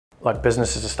Like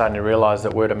businesses are starting to realize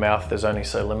that word of mouth is only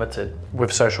so limited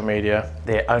with social media.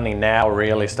 They're only now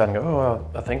really starting to go, oh,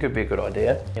 well, I think it'd be a good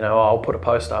idea. You know, I'll put a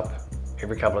post up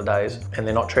every couple of days, and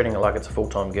they're not treating it like it's a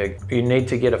full-time gig. You need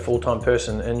to get a full-time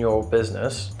person in your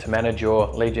business to manage your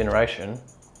lead generation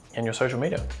and your social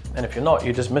media. And if you're not,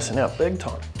 you're just missing out big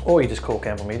time. Or you just call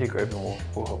Campbell Media Group and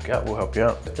we'll help you out, we'll help you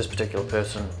out. This particular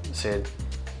person said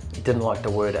he didn't like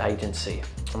the word agency.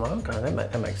 I'm like, okay,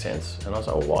 that makes sense. And I was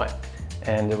like, well, why?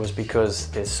 And it was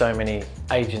because there's so many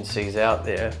agencies out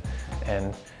there,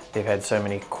 and they've had so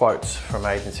many quotes from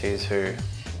agencies who,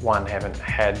 one, haven't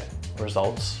had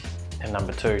results, and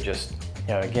number two, just,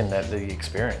 you know, again, the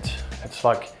experience. It's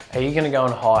like, are you gonna go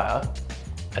and hire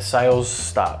a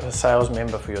sales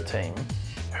member for your team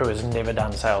who has never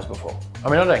done sales before? I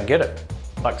mean, I don't get it.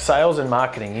 Like sales and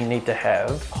marketing, you need to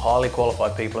have highly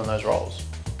qualified people in those roles.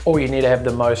 Or you need to have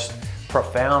the most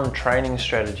profound training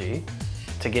strategy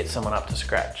to get someone up to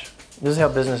scratch. This is how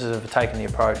businesses have taken the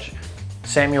approach.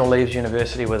 Samuel leaves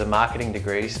university with a marketing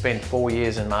degree, spent 4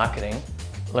 years in marketing,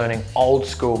 learning old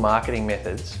school marketing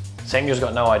methods. Samuel's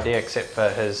got no idea except for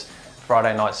his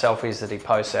Friday night selfies that he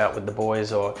posts out with the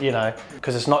boys, or, you know,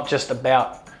 because it's not just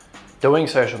about doing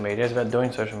social media, it's about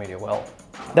doing social media well.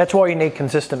 That's why you need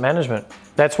consistent management.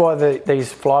 That's why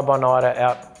these fly-by-night are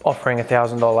out offering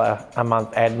 $1,000 a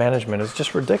month ad management is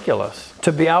just ridiculous.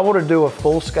 To be able to do a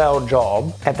full-scale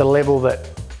job at the level that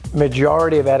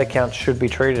majority of ad accounts should be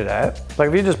treated at, like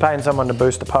if you're just paying someone to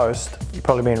boost a post, you're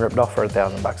probably being ripped off for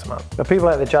 $1,000 a month. But people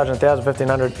out there charging $1,000,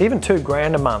 $1,500, even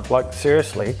 $2,000 a month, like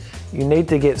seriously, you need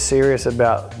to get serious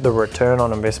about the return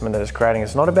on investment that it's creating.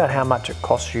 It's not about how much it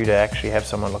costs you to actually have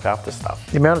someone look after stuff.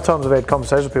 The amount of times I've had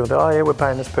conversations with people that, oh yeah, we're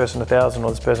paying this person $1,000 or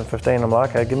this person $15,000. I'm like,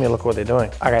 okay, give me a look at what they're doing.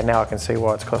 Okay, now I can see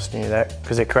why it's costing you that,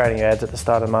 because they're creating ads at the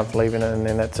start of the month, leaving it, and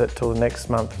then that's it till the next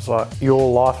month. It's like your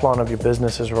lifeline of your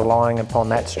business is relying upon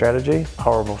that strategy.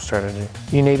 Horrible strategy.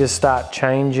 You need to start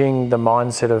changing the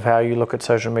mindset of how you look at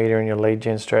social media and your lead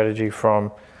gen strategy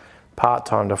from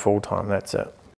part-time to full-time. That's it.